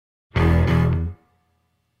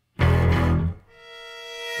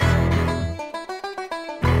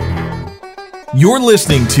You're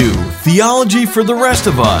listening to Theology for the Rest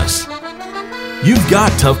of Us. You've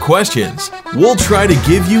got tough questions. We'll try to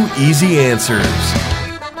give you easy answers.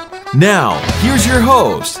 Now, here's your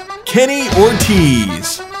host, Kenny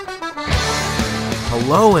Ortiz.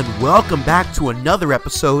 Hello and welcome back to another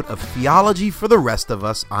episode of Theology for the Rest of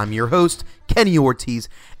Us. I'm your host, Kenny Ortiz,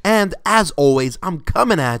 and as always, I'm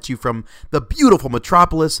coming at you from the beautiful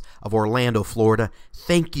metropolis of Orlando, Florida.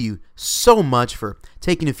 Thank you so much for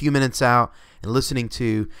taking a few minutes out and listening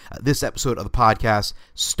to this episode of the podcast.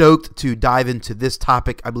 Stoked to dive into this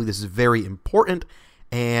topic. I believe this is very important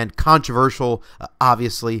and controversial,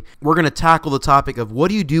 obviously. We're going to tackle the topic of what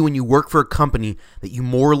do you do when you work for a company that you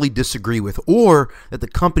morally disagree with, or that the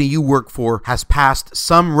company you work for has passed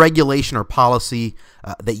some regulation or policy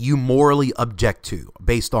that you morally object to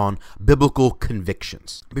based on biblical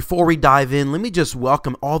convictions. Before we dive in, let me just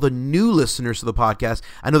welcome all the new listeners to the podcast.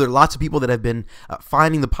 I know there are lots of people that have been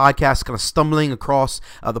finding the podcast, kind of stumbling across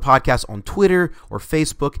the podcast on Twitter or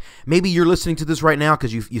Facebook. Maybe you're listening to this right now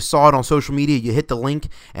because you saw it on social media, you hit the link,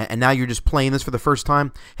 and now you're just playing this for the first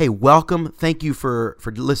time. Hey, welcome. Thank you for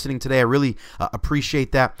listening today. I really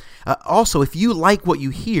appreciate that. Also, if you like what you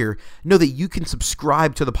hear, know that you can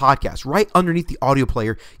subscribe to the podcast. Right underneath the audio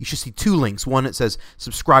player, you should see two links. One that says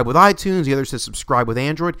subscribe with iTunes, the other says subscribe with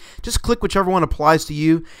Android. Just click whichever one applies to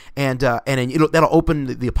you, and that'll open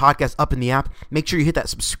the podcast up in the app. Make sure you hit that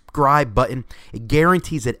subscribe button. It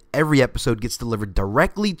guarantees that every episode gets delivered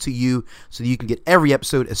directly to you so that you can get every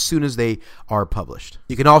episode as soon as they are published.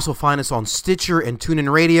 You can also find us on Stitcher and TuneIn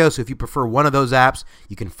Radio, so if you prefer one of those apps,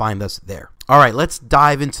 you can find us there. All right, let's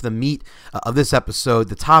dive into the meat of this episode,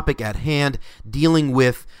 the topic at hand, dealing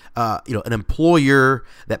with an employer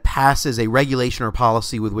that passes a regulation or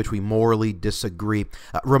policy with which we morally disagree.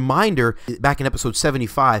 Reminder, back in episode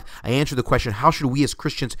 75, I answered the question, how should we as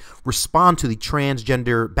Christians respond to the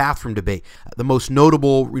transgender bathroom debate? The most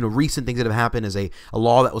notable, recent things that have happened is a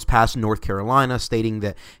law that was passed in North Carolina stating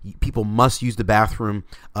that people must use the bathroom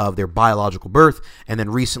of their biological birth. And then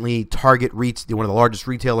recently, Target, one of the largest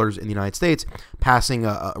retailers in the United States, passing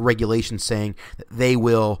a regulation saying that they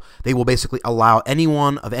will basically allow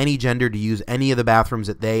anyone of any gender to use any of the bathrooms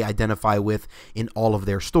that they identify with in all of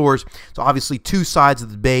their stores. So obviously two sides of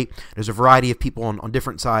the debate. There's a variety of people on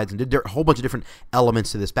different sides and a whole bunch of different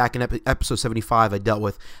elements to this. Back in episode 75, I dealt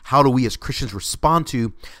with how do we as Christians respond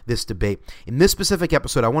to this debate. In this specific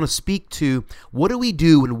episode, I want to speak to what do we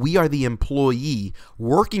do when we are the employee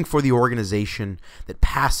working for the organization that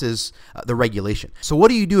passes the regulation. So what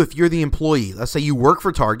do you do if you're the employee? Let's say you work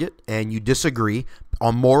for Target and you disagree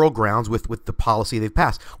on moral grounds with the policy they've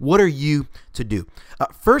passed. What are you to do?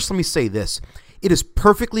 First, let me say this. It is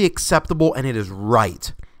perfectly acceptable and it is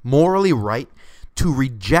right, morally right, to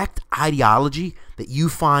reject ideology that you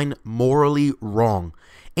find morally wrong.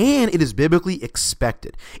 And it is biblically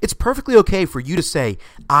expected. It's perfectly okay for you to say,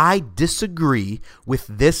 I disagree with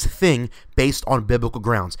this thing based on biblical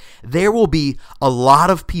grounds. There will be a lot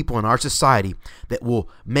of people in our society that will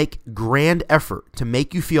make grand effort to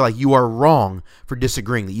make you feel like you are wrong for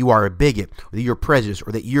disagreeing, that you are a bigot, or that you're prejudiced,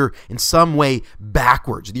 or that you're in some way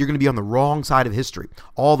backwards, that you're going to be on the wrong side of history.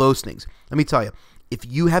 All those things. Let me tell you, if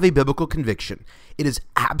you have a biblical conviction, it is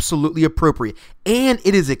absolutely appropriate and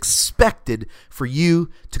it is expected for you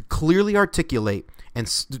to clearly articulate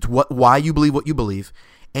why you believe what you believe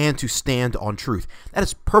and to stand on truth. That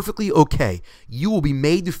is perfectly okay. You will be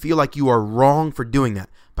made to feel like you are wrong for doing that,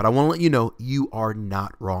 but I want to let you know you are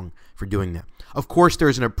not wrong for doing that. Of course,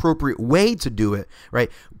 there's an appropriate way to do it, right?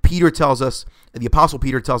 The Apostle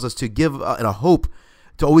Peter tells us to give a hope,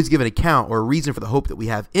 to always give an account or a reason for the hope that we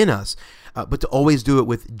have in us, but to always do it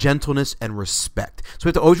with gentleness and respect. So we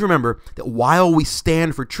have to always remember that while we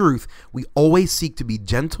stand for truth, we always seek to be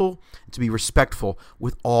gentle and to be respectful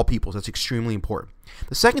with all people. So that's extremely important.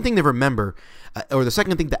 The second thing to remember, or the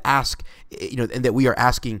second thing to ask, and that we are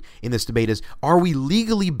asking in this debate is, are we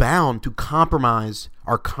legally bound to compromise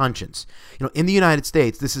our conscience? In the United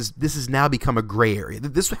States, this has now become a gray area.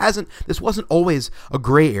 This wasn't always a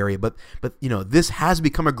gray area, but this has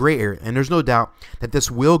become a gray area, and there's no doubt that this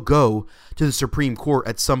will go to the Supreme Court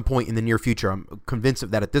at some point in the near future. I'm convinced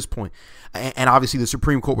of that at this point. And obviously the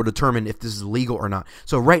Supreme Court will determine if this is legal or not.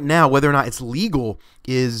 So right now, whether or not it's legal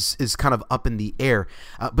is kind of up in the air.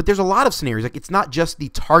 But there's a lot of scenarios. Like, it's not just the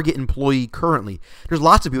Target employee currently. There's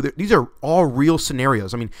lots of people. These are all real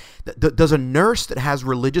scenarios. I mean, does a nurse that has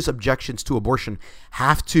religious objections to abortion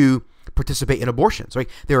have to participate in abortions, right?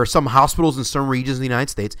 There are some hospitals in some regions in the United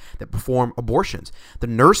States that perform abortions. The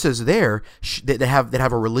nurses there that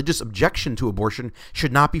have a religious objection to abortion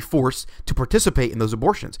should not be forced to participate in those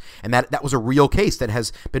abortions. And that was a real case that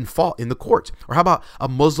has been fought in the courts. Or how about a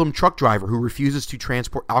Muslim truck driver who refuses to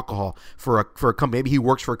transport alcohol for a company? Maybe he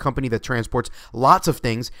works for a company that transports lots of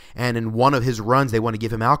things, and in one of his runs they want to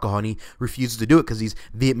give him alcohol, and he refuses to do it because he's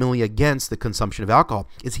vehemently against the consumption of alcohol.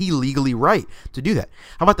 Is he legally right to do that?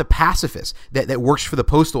 How about the pacifist that works for the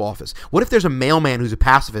postal office? What if there's a mailman who's a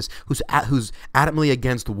pacifist who's adamantly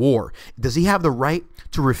against war? Does he have the right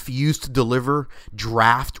to refuse to deliver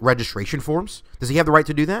draft registration forms? Does he have the right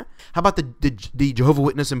to do that? How about the Jehovah's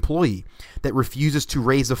Witness employee that refuses to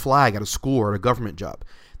raise a flag at a school or at a government job?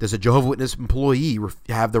 Does a Jehovah's Witness employee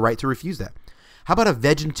have the right to refuse that? How about a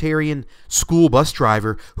vegetarian school bus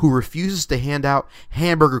driver who refuses to hand out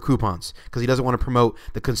hamburger coupons because he doesn't want to promote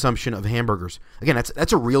the consumption of hamburgers? Again,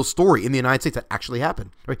 that's a real story in the United States that actually happened.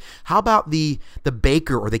 Right? How about the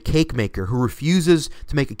baker or the cake maker who refuses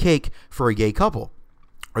to make a cake for a gay couple?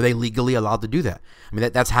 Are they legally allowed to do that? I mean,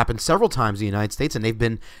 that's happened several times in the United States, and they've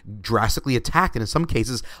been drastically attacked, and in some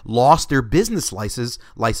cases lost their business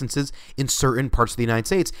licenses in certain parts of the United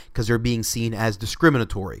States because they're being seen as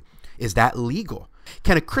discriminatory. Is that legal?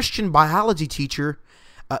 Can a Christian biology teacher,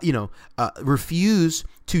 refuse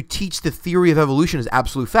to teach the theory of evolution as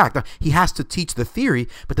absolute fact? Now, he has to teach the theory,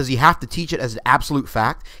 but does he have to teach it as an absolute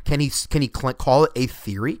fact? Can he call it a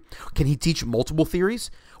theory? Can he teach multiple theories?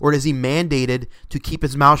 Or is he mandated to keep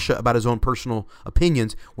his mouth shut about his own personal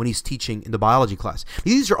opinions when he's teaching in the biology class?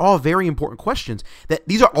 These are all very important questions.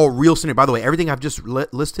 These are all real scenarios. By the way, everything I've just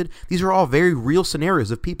listed, these are all very real scenarios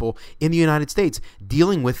of people in the United States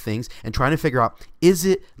dealing with things and trying to figure out, is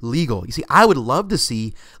it legal? You see, I would love to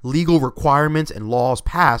see legal requirements and laws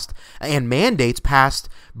passed and mandates passed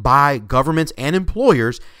by governments and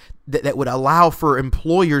employers that would allow for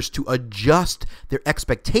employers to adjust their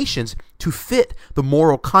expectations to fit the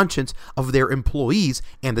moral conscience of their employees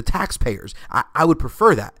and the taxpayers. I would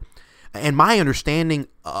prefer that. And my understanding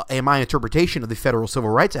and my interpretation of the Federal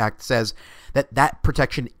Civil Rights Act says that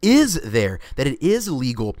protection is there, that it is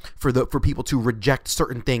legal for people to reject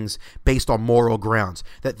certain things based on moral grounds,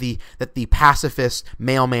 that the pacifist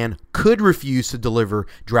mailman could refuse to deliver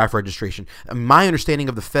draft registration. My understanding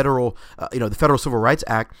of the Federal Civil Rights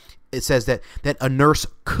Act, it says that a nurse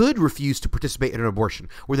could refuse to participate in an abortion,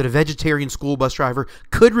 or that a vegetarian school bus driver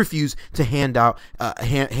could refuse to hand out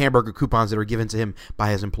hamburger coupons that are given to him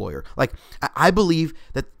by his employer. Like, I believe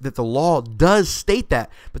that the law does state that,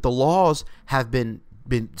 but the laws have been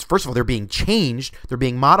first of all, they're being changed, they're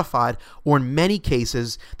being modified, or in many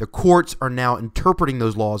cases, the courts are now interpreting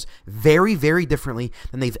those laws very, very differently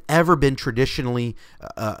than they've ever been traditionally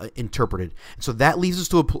interpreted. And so that leads us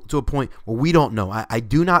to a point where we don't know. I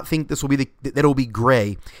do not think that it will be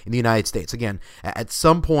gray in the United States. Again, at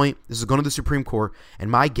some point, this is going to the Supreme Court,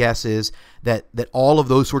 and my guess is that all of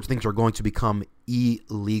those sorts of things are going to become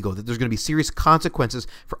illegal, that there's going to be serious consequences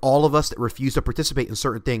for all of us that refuse to participate in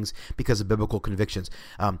certain things because of biblical convictions.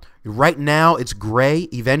 Right now, it's gray.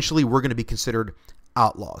 Eventually, we're going to be considered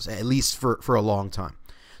outlaws, at least for a long time.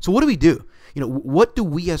 So what do we do? What do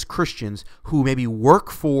we as Christians who maybe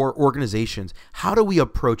work for organizations, how do we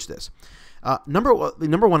approach this? Number one,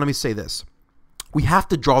 let me say this. We have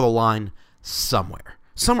to draw the line somewhere.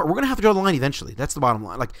 We're going to have to draw the line eventually. That's the bottom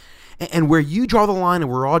line. And where you draw the line and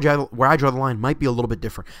where I draw the line might be a little bit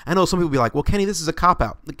different. I know some people will be like, well, Kenny, this is a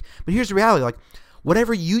cop-out. But here's the reality.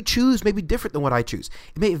 Whatever you choose may be different than what I choose.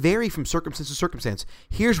 It may vary from circumstance to circumstance.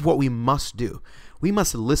 Here's what we must do. We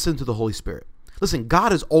must listen to the Holy Spirit. Listen,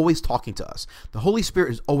 God is always talking to us. The Holy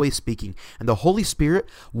Spirit is always speaking, and the Holy Spirit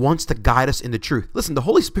wants to guide us into truth. Listen, the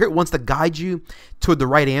Holy Spirit wants to guide you toward the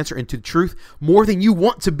right answer and to truth more than you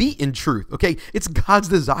want to be in truth, okay? It's God's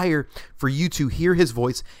desire for you to hear his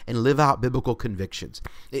voice and live out biblical convictions.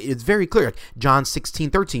 It's very clear. John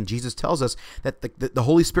 16:13, Jesus tells us that the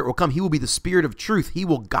Holy Spirit will come. He will be the Spirit of truth. He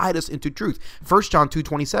will guide us into truth. 1 John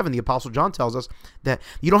 2:27, the Apostle John tells us that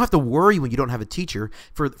you don't have to worry when you don't have a teacher,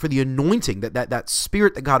 for the anointing that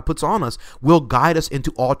Spirit that God puts on us will guide us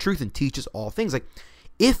into all truth and teach us all things.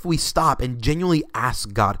 If we stop and genuinely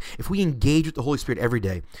ask God, if we engage with the Holy Spirit every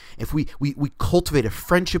day, if we cultivate a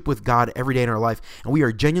friendship with God every day in our life, and we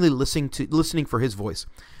are genuinely listening for his voice,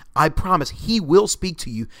 I promise he will speak to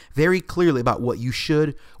you very clearly about what you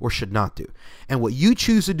should or should not do. And what you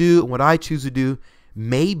choose to do and what I choose to do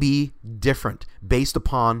may be different based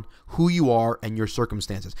upon who you are and your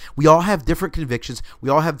circumstances. We all have different convictions. We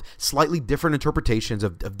all have slightly different interpretations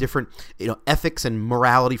of different ethics and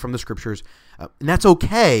morality from the scriptures, and that's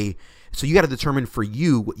okay. So you got to determine for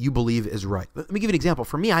you what you believe is right. Let me give you an example.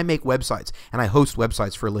 For me, I make websites and I host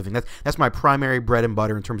websites for a living. That's my primary bread and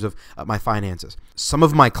butter in terms of my finances. Some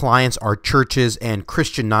of my clients are churches and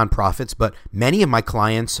Christian nonprofits, but many of my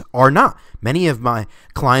clients are not. Many of my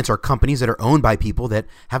clients are companies that are owned by people that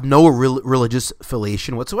have no religious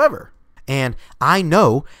affiliation whatsoever. And I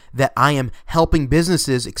know that I am helping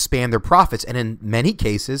businesses expand their profits. And in many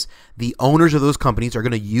cases, the owners of those companies are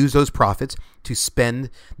going to use those profits to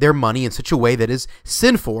spend their money in such a way that is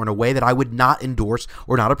sinful, or in a way that I would not endorse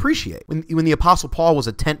or not appreciate. When the Apostle Paul was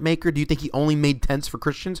a tent maker, do you think he only made tents for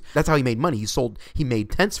Christians? That's how he made money. He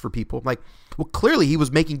made tents for people. Well, clearly he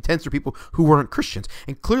was making tents for people who weren't Christians.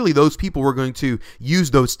 And clearly those people were going to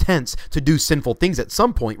use those tents to do sinful things at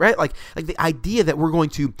some point, right? Like the idea that we're going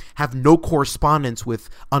to have no correspondence with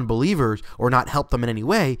unbelievers or not help them in any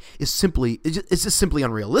way is just simply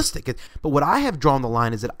unrealistic. But what I have drawn the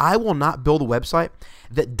line is that I will not build a website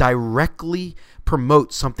that directly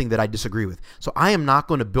promotes something that I disagree with. So I am not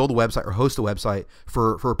going to build a website or host a website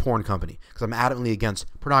for a porn company because I'm adamantly against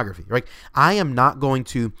pornography, right? I am not going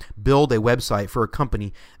to build a website for a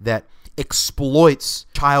company that exploits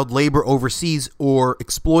child labor overseas or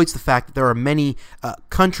exploits the fact that there are many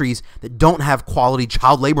countries that don't have quality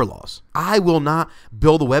child labor laws. I will not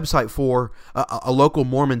build a website for a local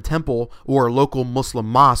Mormon temple or a local Muslim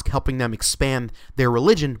mosque helping them expand their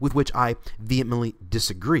religion, with which I vehemently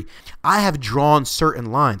disagree. I have drawn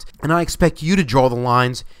certain lines, and I expect you to draw the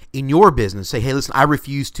lines in your business. Say, hey, listen, I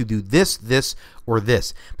refuse to do this, or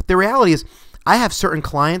this. But the reality is, I have certain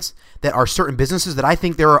clients that are certain businesses that I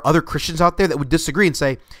think there are other Christians out there that would disagree and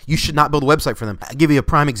say, you should not build a website for them. I'll give you a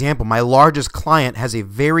prime example. My largest client has a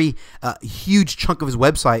very huge chunk of his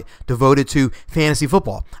website devoted to fantasy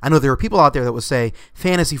football. I know there are people out there that would say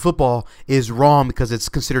fantasy football is wrong because it's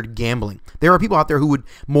considered gambling. There are people out there who would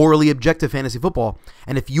morally object to fantasy football.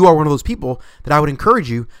 And if you are one of those people, then I would encourage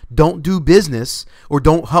you, don't do business or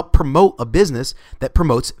don't help promote a business that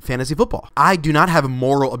promotes fantasy football. I do not have a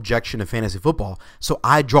moral objection to fantasy football, so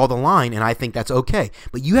I draw the line, and I think that's okay.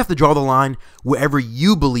 But you have to draw the line wherever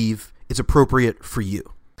you believe is appropriate for you.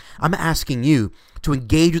 I'm asking you to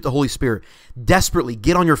engage with the Holy Spirit, desperately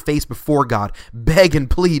get on your face before God, beg and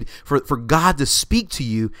plead for God to speak to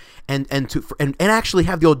you and actually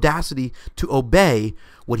have the audacity to obey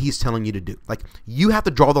what He's telling you to do. Like, you have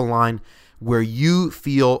to draw the line where you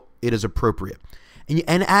feel it is appropriate.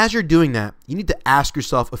 And as you're doing that, you need to ask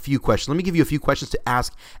yourself a few questions. Let me give you a few questions to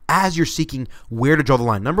ask as you're seeking where to draw the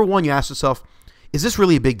line. Number one, you ask yourself, is this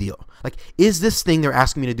really a big deal? Like, is this thing they're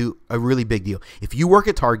asking me to do a really big deal? If you work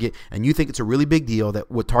at Target and you think it's a really big deal that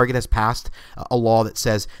what Target has passed a law that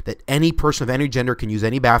says that any person of any gender can use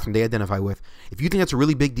any bathroom they identify with, if you think that's a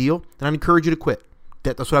really big deal, then I'd encourage you to quit.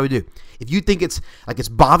 That's what I would do. If you think it's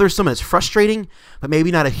bothersome and it's frustrating, but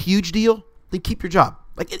maybe not a huge deal, then keep your job.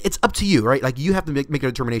 Like, it's up to you, right? Like, you have to make a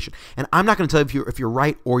determination. And I'm not going to tell you if you're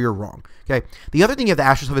right or you're wrong, okay? The other thing you have to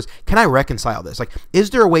ask yourself is, can I reconcile this? Like, is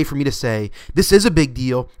there a way for me to say, this is a big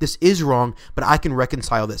deal, this is wrong, but I can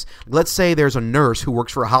reconcile this? Let's say there's a nurse who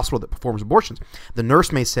works for a hospital that performs abortions. The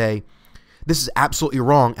nurse may say, this is absolutely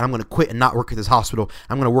wrong, and I'm going to quit and not work at this hospital.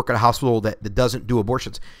 I'm going to work at a hospital that doesn't do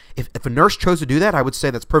abortions. If a nurse chose to do that, I would say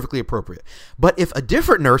that's perfectly appropriate. But if a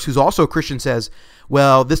different nurse who's also a Christian says,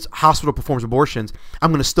 well, this hospital performs abortions, I'm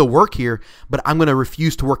going to still work here, but I'm going to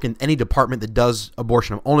refuse to work in any department that does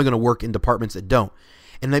abortion. I'm only going to work in departments that don't.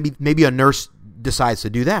 And maybe a nurse decides to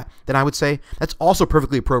do that, then I would say that's also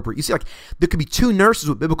perfectly appropriate. You see, like, there could be two nurses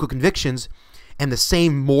with biblical convictions and the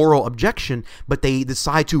same moral objection, but they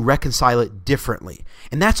decide to reconcile it differently.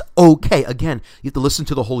 And that's okay. Again, you have to listen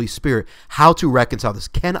to the Holy Spirit. How to reconcile this?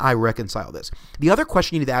 Can I reconcile this? The other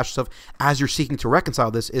question you need to ask yourself as you're seeking to reconcile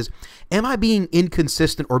this is, am I being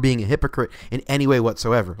inconsistent or being a hypocrite in any way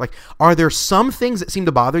whatsoever? Like, are there some things that seem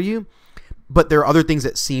to bother you, but there are other things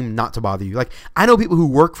that seem not to bother you? Like, I know people who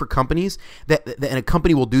work for companies that and a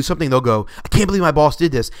company will do something, they'll go, I can't believe my boss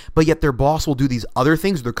did this, but yet their boss will do these other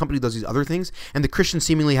things, their company does these other things, and the Christian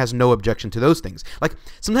seemingly has no objection to those things. Like,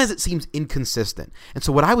 sometimes it seems inconsistent. And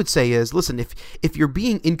so what I would say is, listen, if you're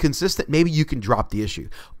being inconsistent, maybe you can drop the issue.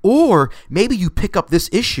 Or maybe you pick up this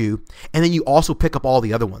issue and then you also pick up all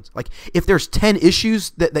the other ones. Like, if there's 10 issues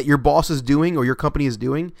that your boss is doing or your company is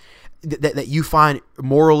doing, that you find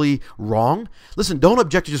morally wrong, listen, don't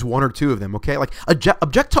object to just one or two of them, okay? Like,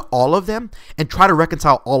 object to all of them and try to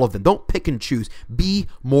reconcile all of them. Don't pick and choose. Be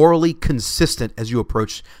morally consistent as you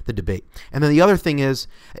approach the debate. And then the other thing is,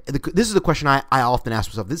 this is the question I often ask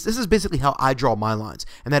myself. This is basically how I draw my lines,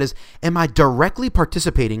 and that is, am I directly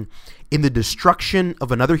participating in the destruction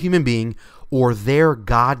of another human being or their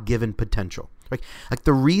God-given potential? Like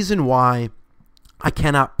the reason why I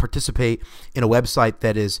cannot participate in a website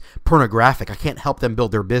that is pornographic, I can't help them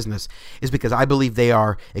build their business, is because I believe they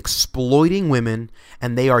are exploiting women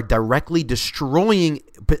and they are directly destroying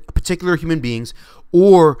particular human beings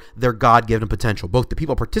or their God-given potential, both the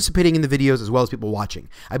people participating in the videos as well as people watching.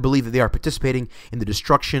 I believe that they are participating in the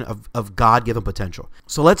destruction of God-given potential.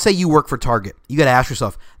 So let's say you work for Target. You got to ask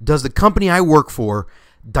yourself, does the company I work for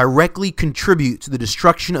directly contribute to the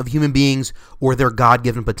destruction of human beings or their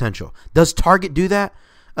God-given potential? Does Target do that?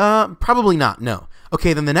 Probably not, no.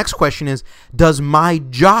 Okay, then the next question is, does my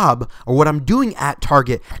job or what I'm doing at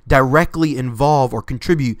Target directly involve or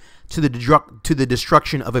contribute to the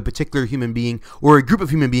destruction of a particular human being or a group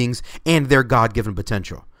of human beings and their God-given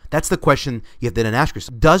potential? That's the question you have to then ask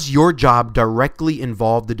yourself. Does your job directly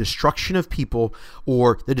involve the destruction of people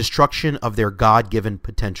or the destruction of their God-given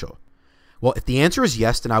potential? Well, if the answer is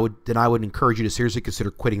yes, then I would encourage you to seriously consider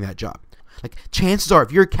quitting that job. Like, chances are,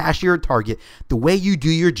 if you're a cashier at Target, the way you do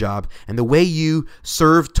your job and the way you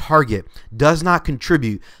serve Target does not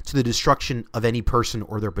contribute to the destruction of any person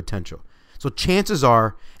or their potential. So chances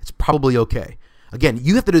are it's probably okay. Again,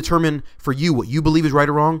 you have to determine for you what you believe is right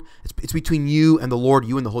or wrong. It's between you and the Lord,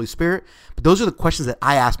 you and the Holy Spirit. But those are the questions that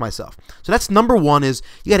I ask myself. So that's number one, is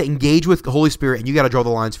you got to engage with the Holy Spirit and you got to draw the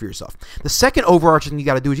lines for yourself. The second overarching thing you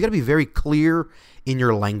got to do is you got to be very clear in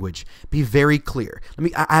your language. Be very clear.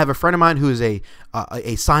 I have a friend of mine who is a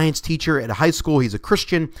science teacher at a high school. He's a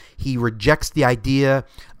Christian. He rejects the idea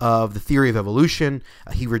of the theory of evolution.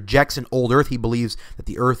 He rejects an old earth. He believes that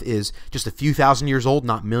the earth is just a few thousand years old,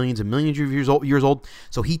 not millions and millions of years old.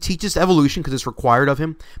 So he teaches evolution because it's required of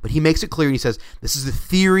him, but he makes it clear and he says, this is the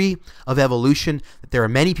theory of evolution, that there are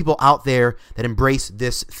many people out there that embrace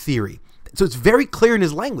this theory. So it's very clear in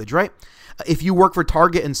his language, right? If you work for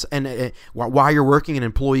Target and while you're working, an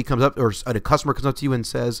employee comes up or a customer comes up to you and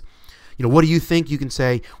says, what do you think? You can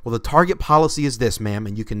say, well, the Target policy is this, ma'am,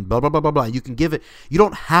 and you can blah, blah, blah, blah, blah. You can give it. You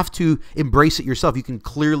don't have to embrace it yourself. You can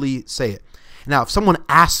clearly say it. Now, if someone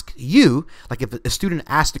asks you, like if a student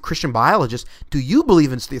asks a Christian biologist, do you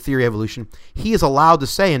believe in the theory of evolution? He is allowed to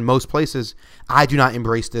say in most places, I do not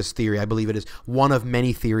embrace this theory. I believe it is one of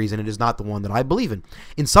many theories, and it is not the one that I believe in.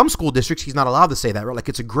 In some school districts, he's not allowed to say that, right? Like,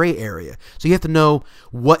 it's a gray area. So you have to know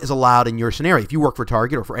what is allowed in your scenario. If you work for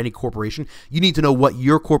Target or for any corporation, you need to know what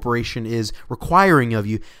your corporation is requiring of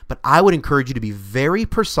you. But I would encourage you to be very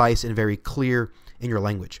precise and very clear in your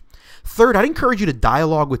language. Third, I'd encourage you to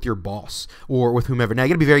dialogue with your boss or with whomever. Now, you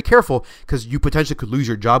got to be very careful because you potentially could lose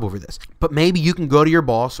your job over this. But maybe you can go to your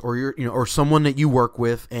boss or or someone that you work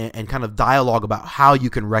with and kind of dialogue about how you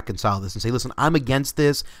can reconcile this and say, listen, I'm against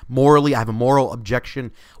this morally. I have a moral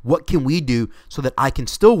objection. What can we do so that I can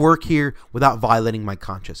still work here without violating my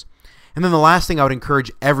conscience? And then the last thing I would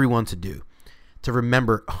encourage everyone to do, to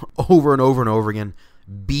remember over and over and over again,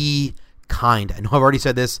 be kind. I know I've already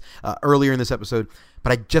said this earlier in this episode,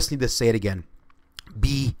 but I just need to say it again.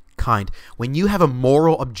 Be kind. When you have a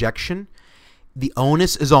moral objection, the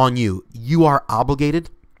onus is on you. You are obligated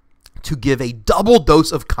to give a double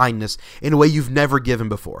dose of kindness in a way you've never given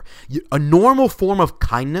before. A normal form of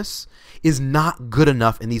kindness is not good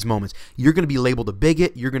enough in these moments. You're going to be labeled a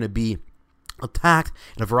bigot. You're going to be attacked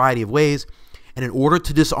in a variety of ways. And in order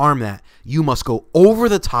to disarm that, you must go over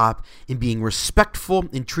the top in being respectful,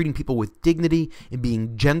 in treating people with dignity, in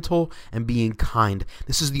being gentle, and being kind.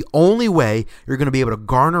 This is the only way you're going to be able to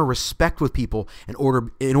garner respect with people in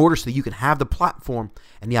order so that you can have the platform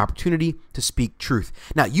and the opportunity to speak truth.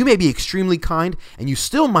 Now, you may be extremely kind, and you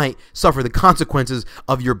still might suffer the consequences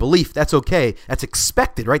of your belief. That's okay. That's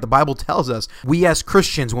expected, right? The Bible tells us we as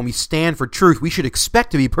Christians, when we stand for truth, we should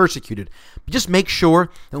expect to be persecuted. But just make sure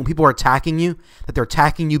that when people are attacking you, that they're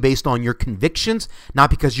attacking you based on your convictions,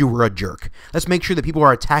 not because you were a jerk. Let's make sure that people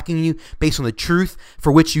are attacking you based on the truth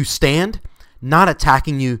for which you stand, not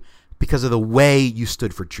attacking you because of the way you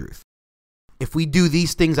stood for truth. If we do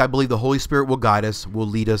these things, I believe the Holy Spirit will guide us, will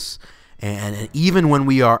lead us, and even when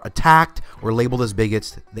we are attacked or labeled as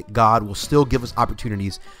bigots, that God will still give us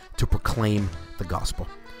opportunities to proclaim the gospel.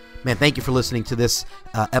 Man, thank you for listening to this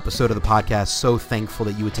episode of the podcast. So thankful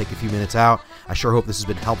that you would take a few minutes out. I sure hope this has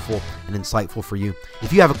been helpful and insightful for you.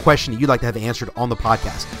 If you have a question that you'd like to have answered on the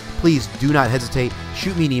podcast, please do not hesitate.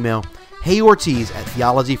 Shoot me an email, Hey Ortiz at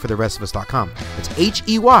theologyfortherestofus.com. That's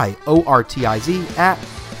HEYORTIZ at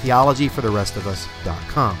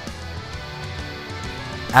theologyfortherestofus.com.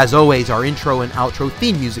 As always, our intro and outro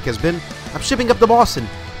theme music has been I'm Shipping Up to Boston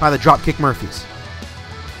by the Dropkick Murphys.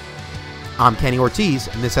 I'm Kenny Ortiz,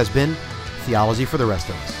 and this has been Theology for the Rest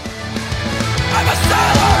of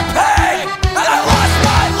Us.